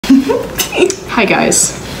Hi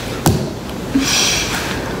guys.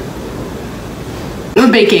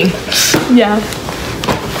 We're baking. Yeah.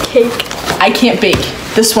 Cake. I can't bake.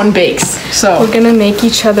 This one bakes. So we're gonna make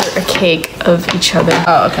each other a cake of each other.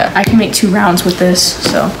 Oh, okay. I can make 2 rounds with this,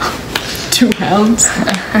 so 2 rounds.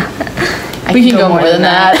 We can go more than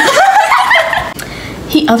that.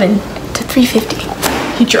 Heat oven to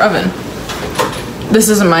 350. Heat your oven. This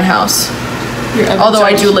isn't my house. Although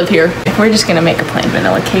I do live here. We're just gonna make a plain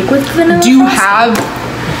vanilla cake with vanilla Do you frosting. have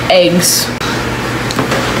eggs?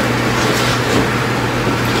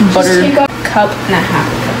 Butter. Just take a cup and a half.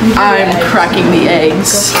 I'm cracking the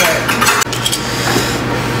eggs.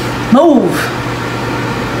 Move.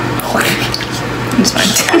 It's fine.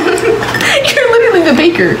 You're literally the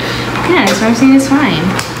baker. Yeah, that's what I'm saying. It's fine.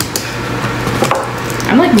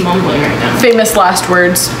 I'm like mumbling right now. Famous last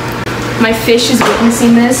words. My fish is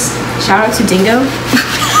witnessing this. Shout out to Dingo.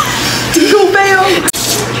 Dingo Bell.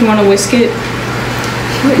 Do you want to whisk it?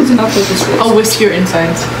 What is up with this whisk? I'll whisk your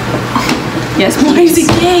insides. Yes, Why is it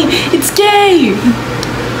gay? It's gay.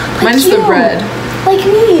 Like Mine's you. the bread. Like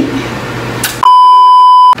me.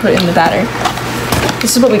 Put it in the batter.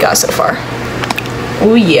 This is what we got so far.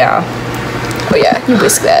 Oh yeah. Oh yeah, you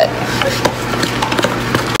whisk that.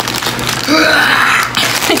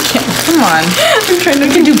 Come on. I'm trying to.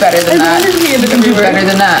 You can do better than that. You You can do better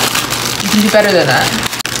than that. You can do better than that.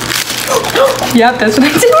 Yep, that's what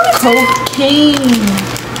I did. Cocaine.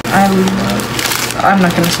 I'm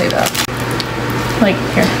not gonna say that. Like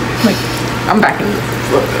here. Like I'm backing.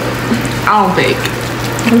 I don't bake.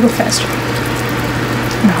 a little faster.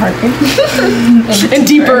 And harder. And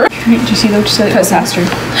deeper. Do you see though? Just so Press faster.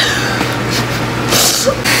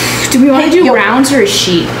 Do we want to do rounds or a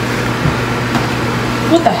sheet?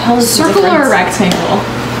 What the hell is the Circle or a difference? rectangle?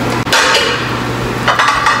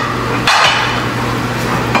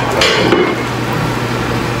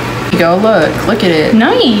 Here you go, look at it.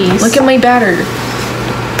 Nice. Look at my batter.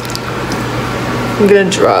 I'm gonna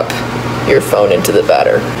drop your phone into the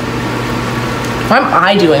batter. Why am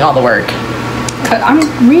I doing all the work? I'm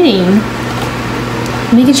reading.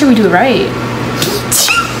 Making sure we do it right.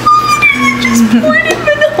 Just poured in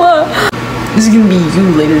vanilla. This is gonna be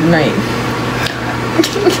you later tonight.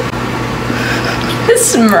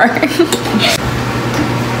 Smart.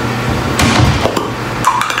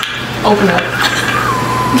 Open up.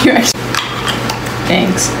 You're actually.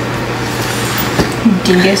 Thanks.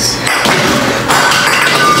 Dingus.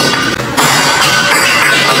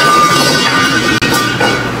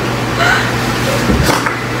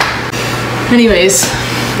 Anyways.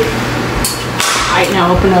 Alright,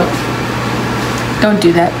 now open up. Don't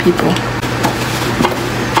do that, people.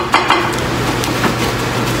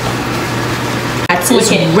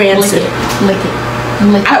 Lick it. Rancid. Lick it.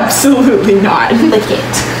 Lick it. Absolutely not. Lick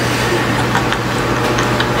it.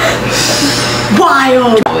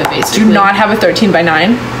 Wild. Do you not have a 13 by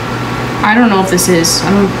 9? I don't know if this is.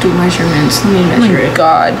 I don't do measurements. Let me Oh measure my it.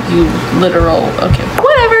 god, you literal. Okay.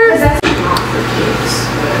 Whatever. That's not for kids.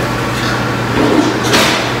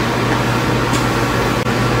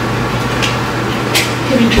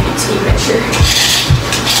 Heavy duty measure.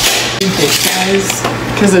 Guys,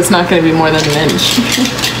 because it's not going to be more than an inch.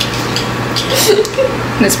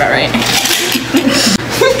 That's about right.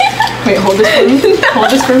 Wait, hold this for me. Hold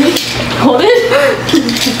this for me. Hold it.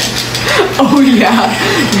 Oh yeah,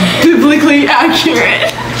 biblically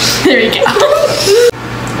accurate. There you go.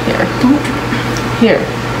 Here, here.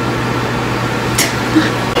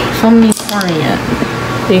 Film me pouring it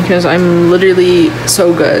because I'm literally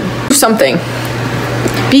so good. Do something.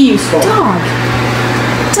 Be useful. Dog.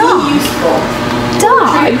 Be useful.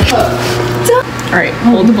 Dog. Dog. All right,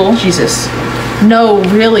 hold the bowl. Jesus. No,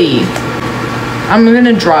 really. I'm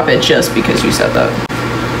gonna drop it just because you said that.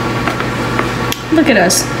 Look at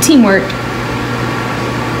us. Teamwork.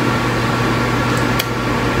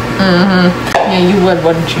 Yeah, you would,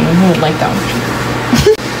 wouldn't you? You would like that, wouldn't you?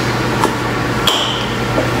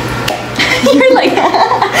 You're like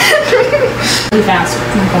really fast.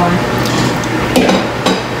 Oh my God.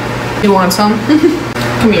 You want some?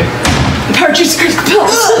 Come here. Purchase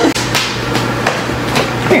pills.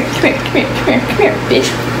 Come here, bitch.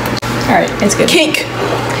 All right, it's good. Cake.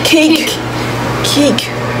 Cake.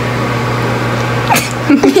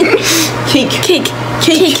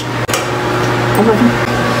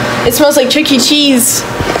 It smells like Chuck E. Cheese.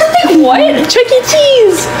 What? Chuck E.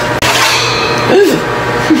 Cheese.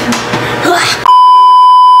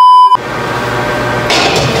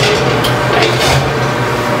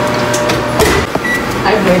 I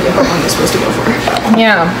have no idea how long it's supposed to go for.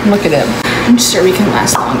 Yeah, look at it. I'm sure we can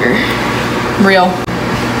last longer. Real.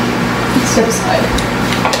 Step aside.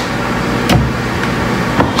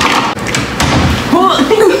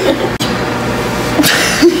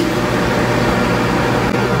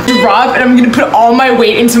 drop and I'm gonna put all my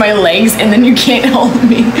weight into my legs and then you can't hold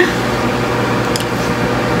me.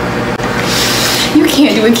 You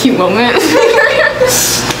can't do a cute moment.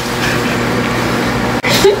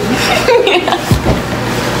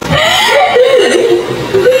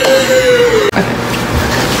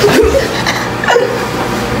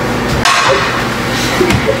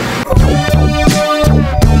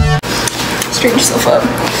 Straighten yourself up.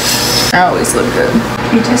 I always look good.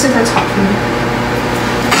 You test if that's hot for me.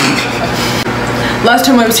 Last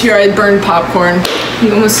time I was here, I burned popcorn.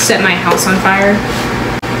 You almost set my house on fire.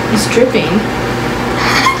 It's dripping.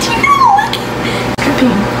 It's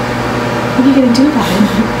dripping. What are you gonna do about it?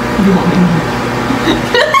 You want me more.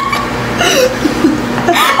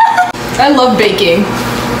 I love baking.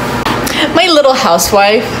 My little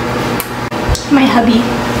housewife. My hubby.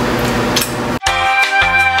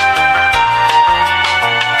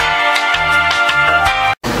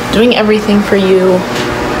 Doing everything for you.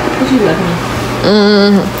 Would you love me?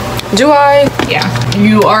 Do I? Yeah.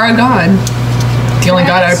 You are a god. The only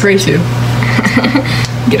god I pray to.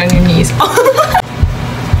 Get on your knees.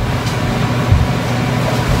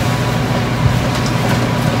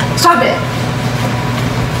 Stop it.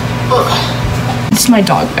 This is my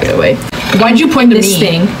dog, by the way. Why'd you point to This me?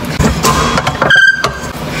 thing.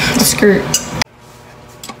 The skirt.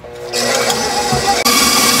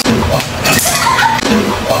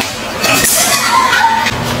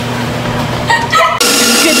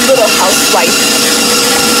 Good little housewife.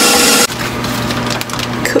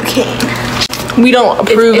 Cocaine. We don't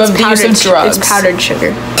approve of the use of drugs. It's powdered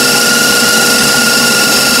sugar.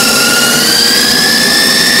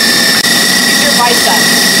 Use your bicep.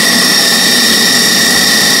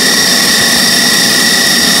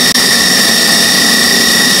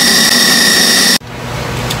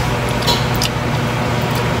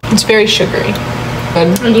 It's very sugary.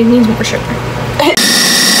 Good. And you need more sugar.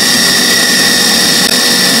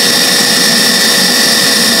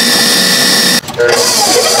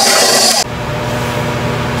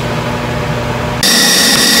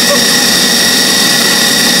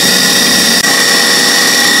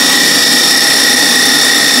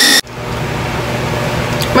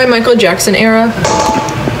 My Michael Jackson era.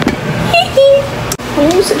 Why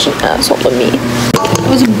are you such an asshole to me? That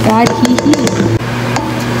was a bad hee-hee.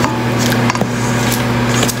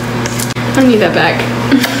 I need that back.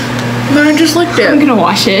 But I just licked I'm it. gonna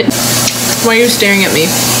wash it. Why are you staring at me?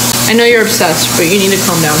 I know you're obsessed, but you need to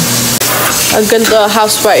calm down. A good little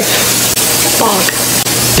housewife. Fuck.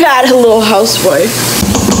 Bad little housewife.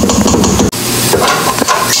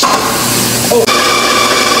 Oh.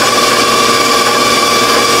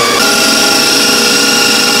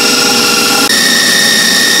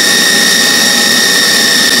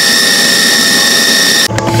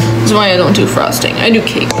 That's why I don't do frosting. I do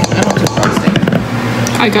cake. I don't do frosting.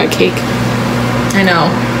 I got cake. I know.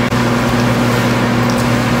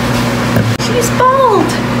 She's bald.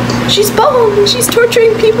 She's bald and she's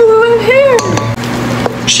torturing people who have hair.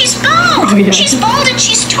 She's bald. Oh, yeah. She's bald and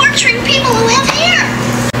she's torturing people who have hair.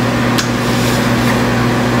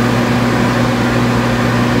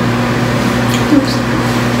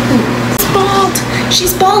 She's bald.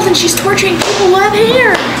 She's bald and she's torturing people who have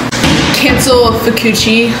hair. Cancel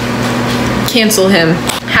Fukuchi. Cancel him.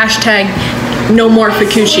 Hashtag no more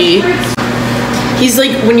Fukuchi. He's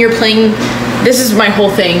like when you're playing, this is my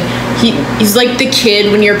whole thing. He's like the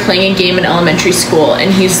kid when you're playing a game in elementary school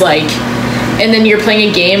and he's like, and then you're playing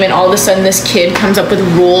a game and all of a sudden this kid comes up with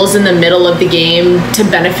rules in the middle of the game to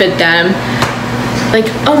benefit them. Like,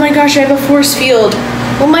 oh my gosh, I have a force field.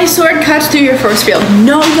 Well, my sword cuts through your force field.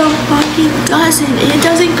 No, the fucking doesn't. It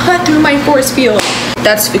doesn't cut through my force field.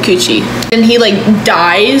 That's Fukuchi. And he like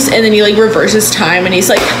dies and then he like reverses time and he's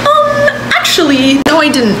like, actually, no I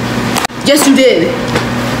didn't. Yes you did.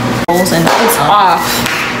 And it's off.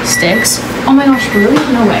 Sticks? Oh my gosh, really?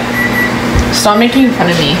 No way. Stop making fun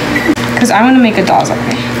of me. Because I want to make a doll's eye.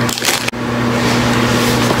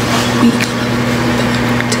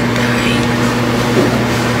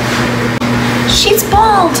 She's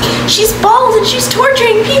bald. She's bald and she's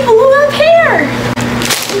torturing people who have hair.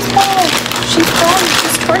 She's bald. She's bald and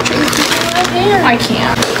she's torturing people who have hair. I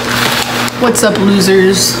can't. What's up,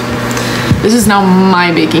 losers? This is now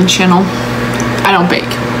my baking channel. I don't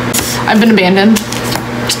bake. I've been abandoned.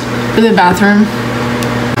 For the bathroom.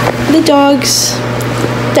 The dogs.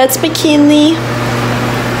 That's McKinley.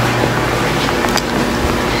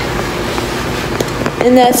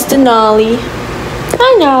 And that's Denali.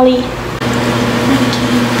 Hi, Nolly.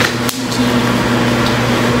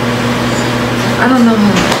 I don't know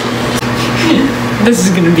how. This is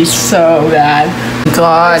gonna be so bad.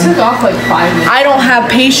 god. It took off like 5 minutes. I don't have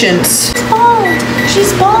patience.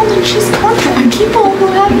 She's bald and she's torturing people who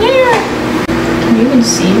have hair. Can you even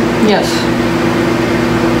see? Yes.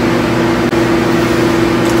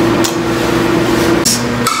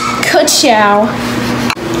 Ka-chow.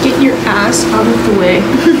 Get your ass out of the way.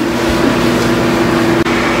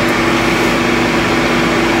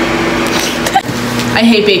 I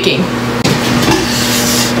hate baking.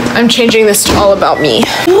 I'm changing this to all about me.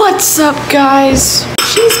 What's up, guys?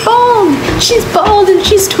 She's bald. She's bald and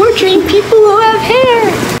she's torturing people who have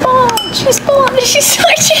hair. She's bald and she's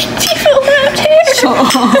torturing people who have hair.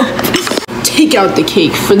 Take out the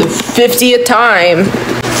cake for the 50th time.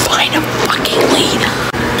 Find a fucking lead.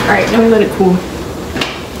 Alright, now we let it cool.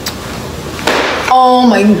 Oh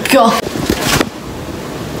my god.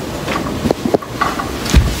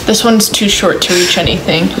 This one's too short to reach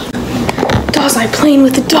anything. Dawes, I playing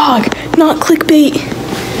with a dog, not clickbait.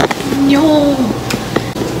 Yo.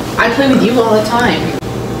 I play with you all the time.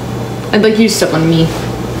 I'd like you to step on me.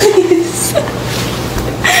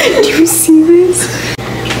 Do you see this?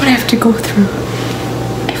 What I have to go through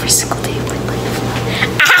every single day of my life.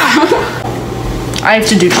 Ow! I have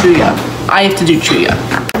to do Chuya. I have to do Chuya.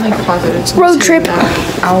 I'm like positive it's Road trip.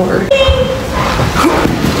 Hour.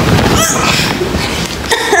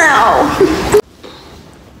 Ow!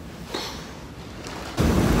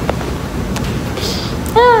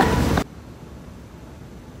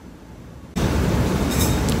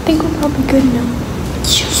 I think we're probably good now.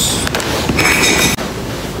 Yes.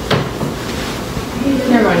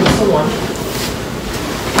 Never mind, it's the one.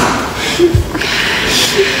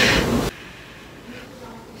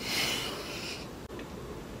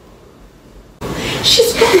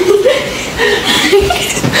 She's bald.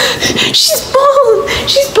 She's bald.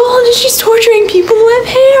 She's bald and she's torturing people who have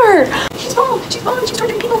hair. She's bald. She's bald and she's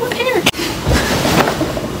torturing people who have hair.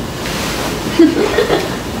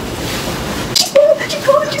 She's bald. She's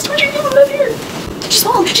bald and she's torturing people who have hair. She's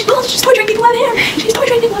bald. She's bald. She's torturing people who have hair. She's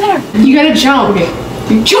torturing people who have hair. You gotta jump. Okay.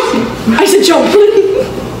 You jump. I said jump.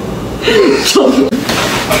 Jump.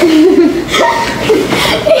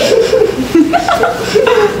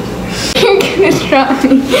 You're gonna drop me.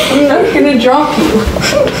 I'm not gonna drop you.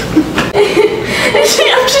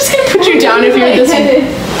 I'm just gonna put you down if you're this way.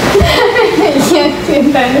 I can't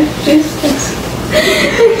do that. Just.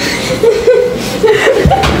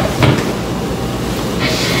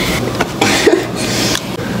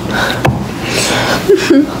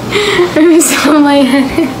 I was on my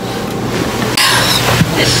head.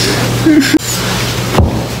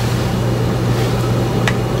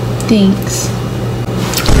 Thanks.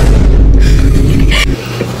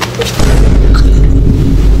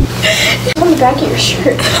 On the back of your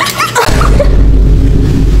shirt.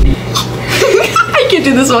 I can't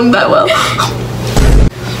do this one that well.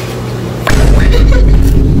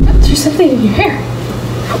 There's something in your hair.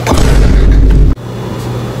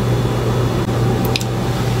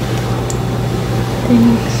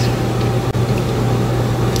 Thanks.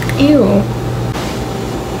 Ew.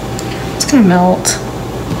 It's gonna melt.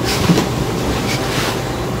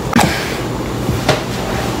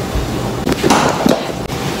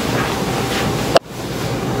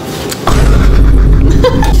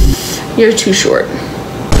 You're too short.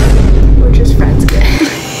 We're just friends, guys.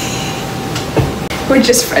 We're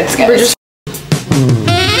just friends, guys.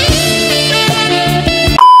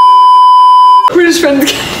 We're just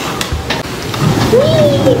friends.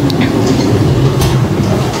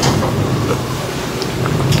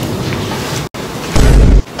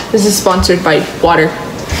 This is sponsored by water.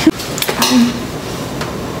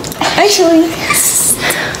 Actually,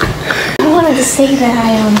 I wanted to say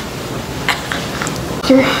that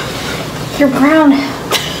your brown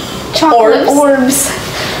chocolate orbs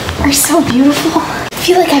are so beautiful. I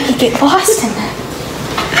feel like I could get lost in them.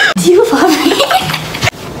 Do you love me?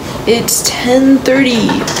 It's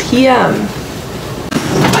 10:30 p.m.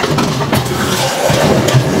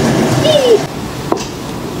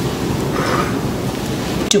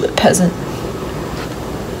 Do it, peasant.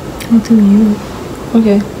 I'll do you.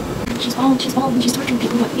 Okay. She's bald, and she's torturing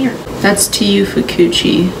people with hair. That's to you,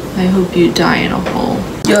 Fukuchi. I hope you die in a hole.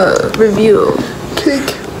 Review.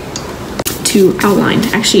 Cake. To outline.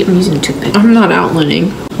 Actually, I'm using a toothpick. I'm not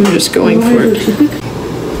outlining. I'm just going for it.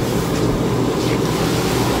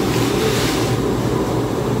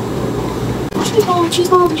 She's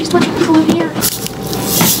bald, and she's torturing people with hair.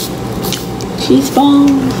 She's bald.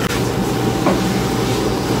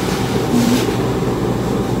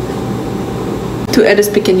 Tú eres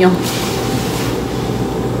pequeño.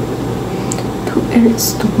 Tú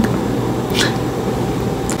eres tonto.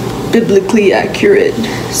 Biblically accurate.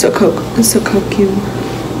 Soukoku.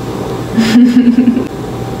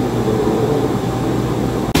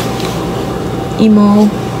 Emo.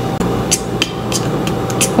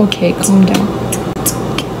 Okay, calm down.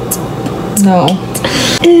 No.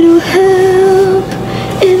 It'll help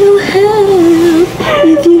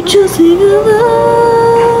if you just sing along.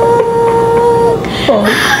 Oh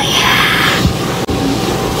yeah.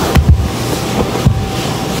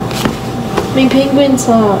 My penguin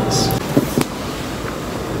socks.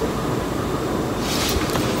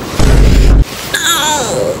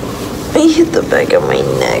 I hit the back of my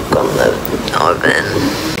neck on the oven.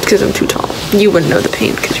 Because I'm too tall. You wouldn't know the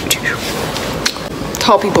pain because you're too tall.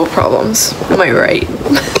 Tall people problems. Am I right?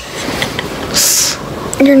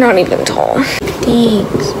 You're not even tall.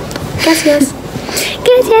 Thanks. Gracias.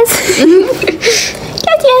 Gracias.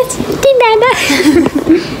 Gracias. De nada.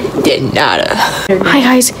 De nada. Hi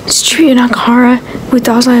guys, it's Tree Nakahara with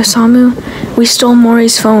Dazai Osamu. We stole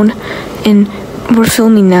Mori's phone and we're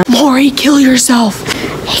filming now. Mori, kill yourself.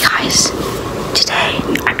 Hey guys, today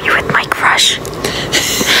I'm here with my crush.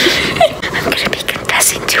 I'm gonna be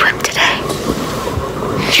confessing to him today.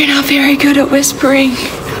 You're not very good at whispering.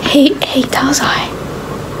 Hey, Dazai.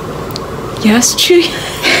 Yes, Chi?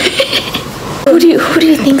 Who do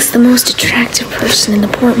you think's the most attractive person in the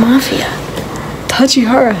Port Mafia?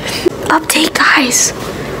 Tachihara. Update, guys.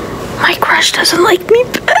 My crush doesn't like me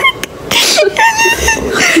back.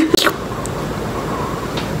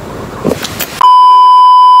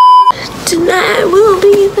 Tonight will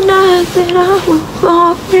be the night that I will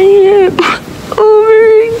fall for you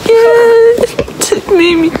over again.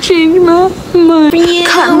 Made me change my mind.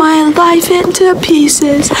 Cut my life into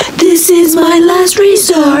pieces. This is my last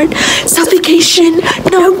resort. Suffocation,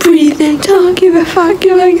 no breathing. Don't give a fuck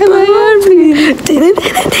if I get my heart bleeding.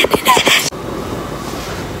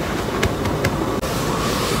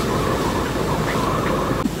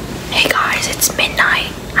 Hey guys, it's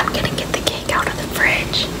midnight. I'm gonna get the cake out of the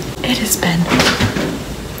fridge. It has been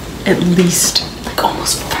at least Like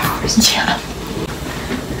almost 4 hours. yeah.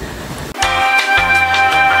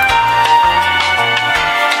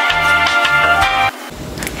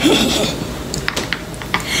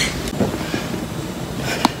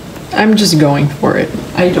 I'm just going for it.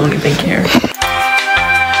 I don't even care.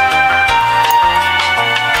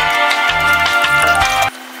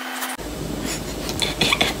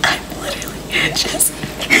 I'm literally just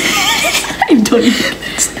I don't even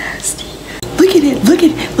it's nasty. Look at it,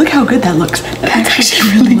 look how good that looks. That's actually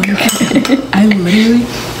really good.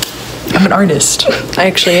 I'm an artist. I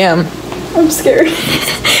actually am. I'm scared.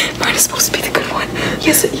 Mine is supposed to be the good one.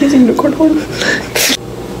 Yes, he's a unicorn one.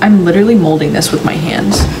 I'm literally molding this with my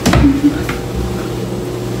hands.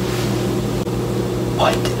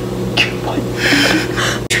 What?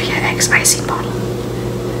 Tria X icing bottle.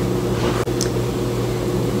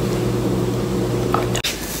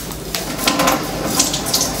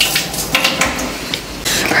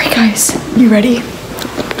 Alright guys, you ready?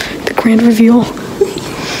 The grand reveal.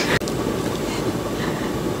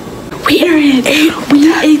 We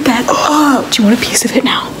ate that up. Do you want a piece of it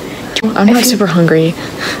now? I'm not super hungry.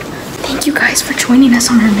 Thank you guys for joining us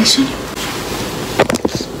on our mission.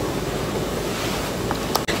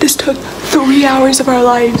 This took 3 hours of our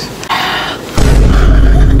lives.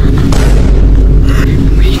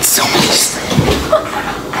 We ate so much.